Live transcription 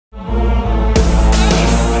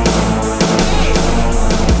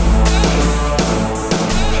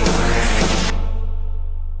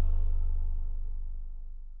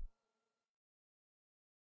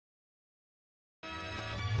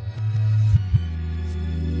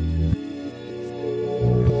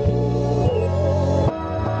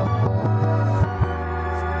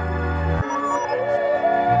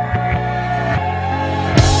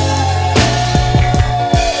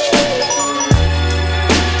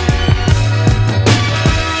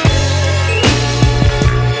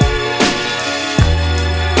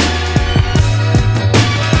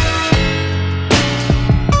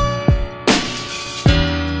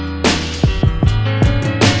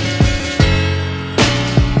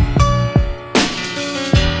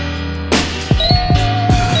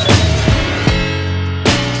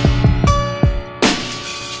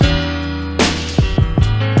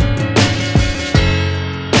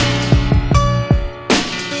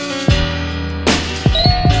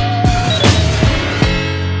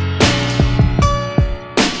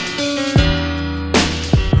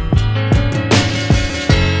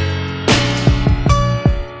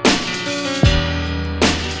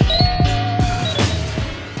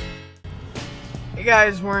Hey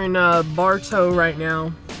guys, we're in Bartow right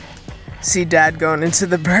now. See Dad going into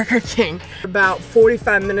the Burger King. About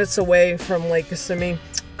 45 minutes away from Lake Kissimmee.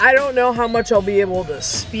 I don't know how much I'll be able to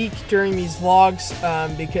speak during these vlogs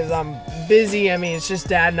because I'm busy. I mean, it's just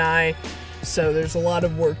Dad and I, so there's a lot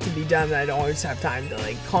of work to be done and I don't always have time to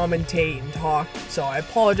like commentate and talk. So I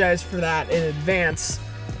apologize for that in advance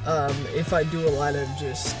if I do a lot of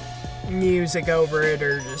just music over it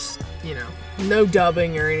or just, you know, no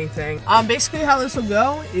dubbing or anything. Basically how this will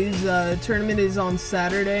go is tournament is on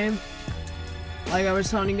Saturday, like I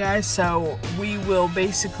was telling you guys, so we will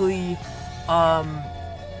basically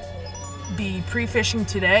be pre-fishing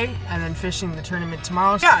today and then fishing the tournament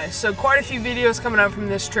tomorrow. Yeah, so quite a few videos coming out from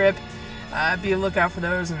this trip. Be a lookout for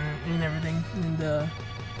those and everything. And we're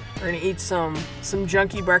gonna eat some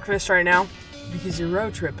junky breakfast right now because you're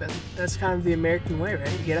road tripping. That's kind of the American way,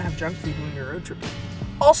 right? You gotta have junk food when you're road tripping.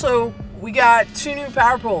 Also, we got 2 new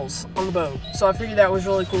power poles on the boat, so I figured that was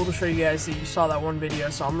really cool to show you guys that you saw that one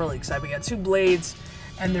video, so I'm really excited. We got 2 blades,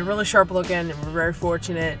 and they're really sharp looking, and we're very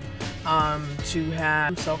fortunate to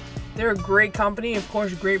have. So they're a great company, of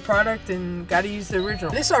course, great product, and got to use the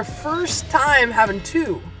original. This is our first time having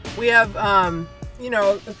 2. We have, you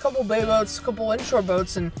know, a couple bay boats, a couple inshore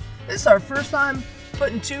boats, and this is our first time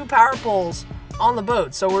putting 2 power poles on the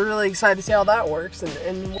boat, so we're really excited to see how that works.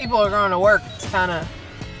 And people are going to work. It's kind of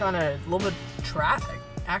a little bit traffic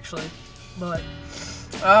actually, but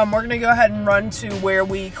we're gonna go ahead and run to where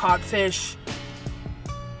we caught fish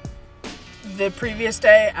the previous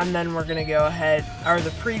day, and then we're gonna go ahead, or the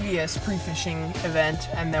previous pre-fishing event,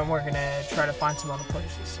 and then we're gonna try to find some other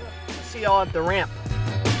places. So we'll see y'all at the ramp.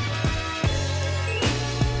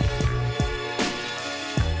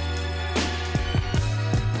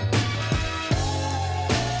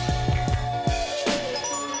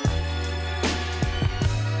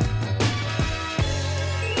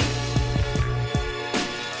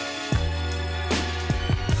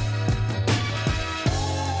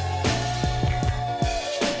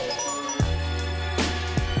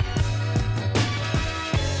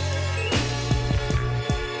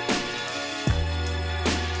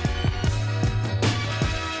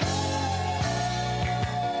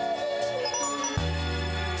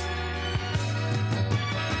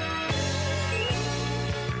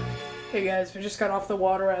 Hey guys, we just got off the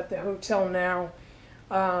water at the hotel now,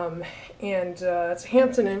 it's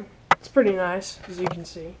Hampton Inn. It's pretty nice, as you can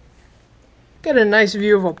see. Got a nice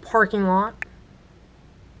view of a parking lot.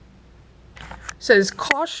 It says,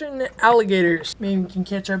 caution alligators. Maybe we can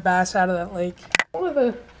catch our bass out of that lake. One of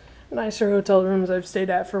the nicer hotel rooms I've stayed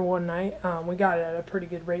at for one night. We got it at a pretty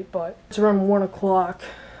good rate, but it's around 1 o'clock.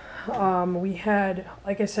 We had,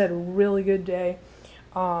 like I said, a really good day.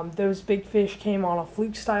 Those big fish came on a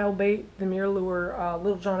fluke style bait, the MirrOlure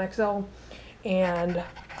Little John XL, and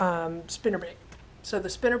spinnerbait. So the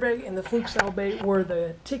spinnerbait and the fluke style bait were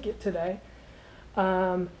the ticket today.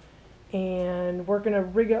 And we're going to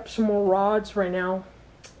rig up some more rods right now.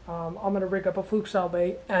 I'm going to rig up a fluke style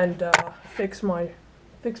bait and fix my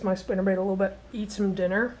spinnerbait a little bit, eat some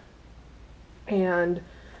dinner, and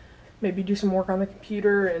maybe do some work on the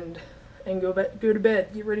computer and go to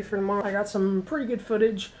bed, get ready for tomorrow. I got some pretty good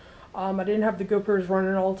footage. I didn't have the GoPros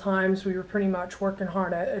running all the time, so we were pretty much working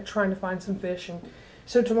hard at trying to find some fish. And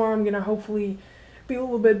so tomorrow I'm going to hopefully be a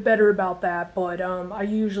little bit better about that, but I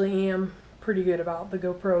usually am pretty good about the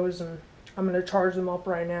GoPros, and I'm going to charge them up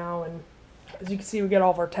right now. And as you can see, we got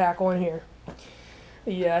all of our tackle in here.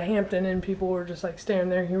 The Hampton Inn people were just like standing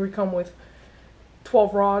there. Here we come with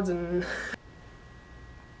 12 rods and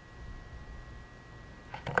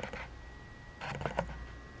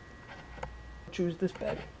choose this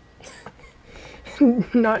bed.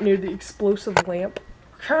 Not near the explosive lamp.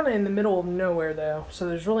 We're kind of in the middle of nowhere though, so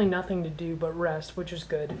there's really nothing to do but rest, which is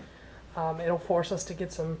good. It'll force us to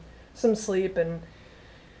get some sleep and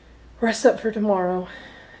rest up for tomorrow.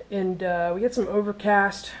 And we get some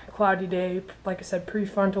overcast, cloudy day, like I said,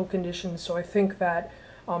 prefrontal conditions, so I think that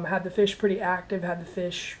had the fish pretty active, had the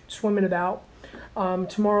fish swimming about.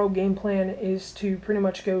 Tomorrow game plan is to pretty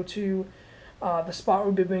much go to the spot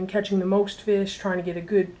where we've been catching the most fish, trying to get a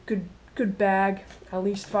good bag, at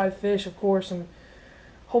least 5 fish, of course, and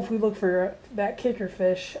hopefully look for that kicker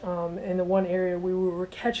fish in the one area where we were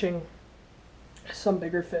catching some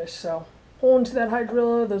bigger fish. So holding to that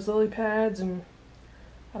hydrilla, those lily pads, and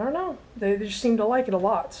I don't know, they just seem to like it a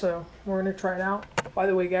lot, so we're gonna try it out. By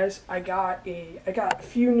the way, guys, I got a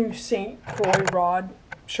few new St. Croix rod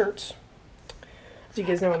shirts. As you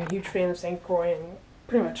guys know, I'm a huge fan of St. Croix and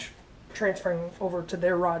pretty much transferring over to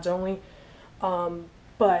their rods only.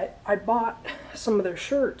 But I bought some of their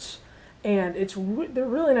shirts And they're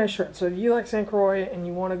really nice shirts. So if you like St. Croix and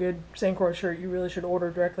you want a good St. Croix shirt, you really should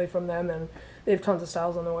order directly from them, and they have tons of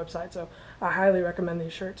styles on their website. So I highly recommend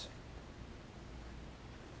these shirts.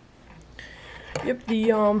 Yep, the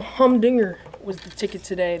humdinger was the ticket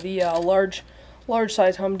today. The large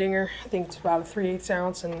size humdinger. I think it's about a 3/8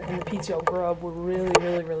 ounce, and the PTL grub were really.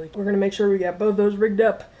 We're gonna make sure we got both those rigged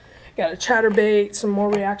up. Got a chatterbait, some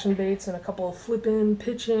more reaction baits, and a couple of flipping,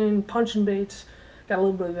 pitching, punching baits. Got a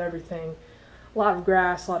little bit of everything. A lot of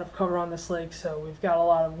grass, a lot of cover on this lake, so we've got a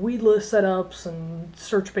lot of weedless setups and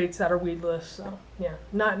search baits that are weedless. So yeah,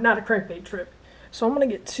 not a crankbait trip. So I'm gonna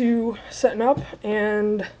get to setting up,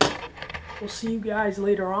 and we'll see you guys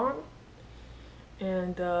later on,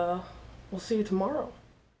 and we'll see you tomorrow.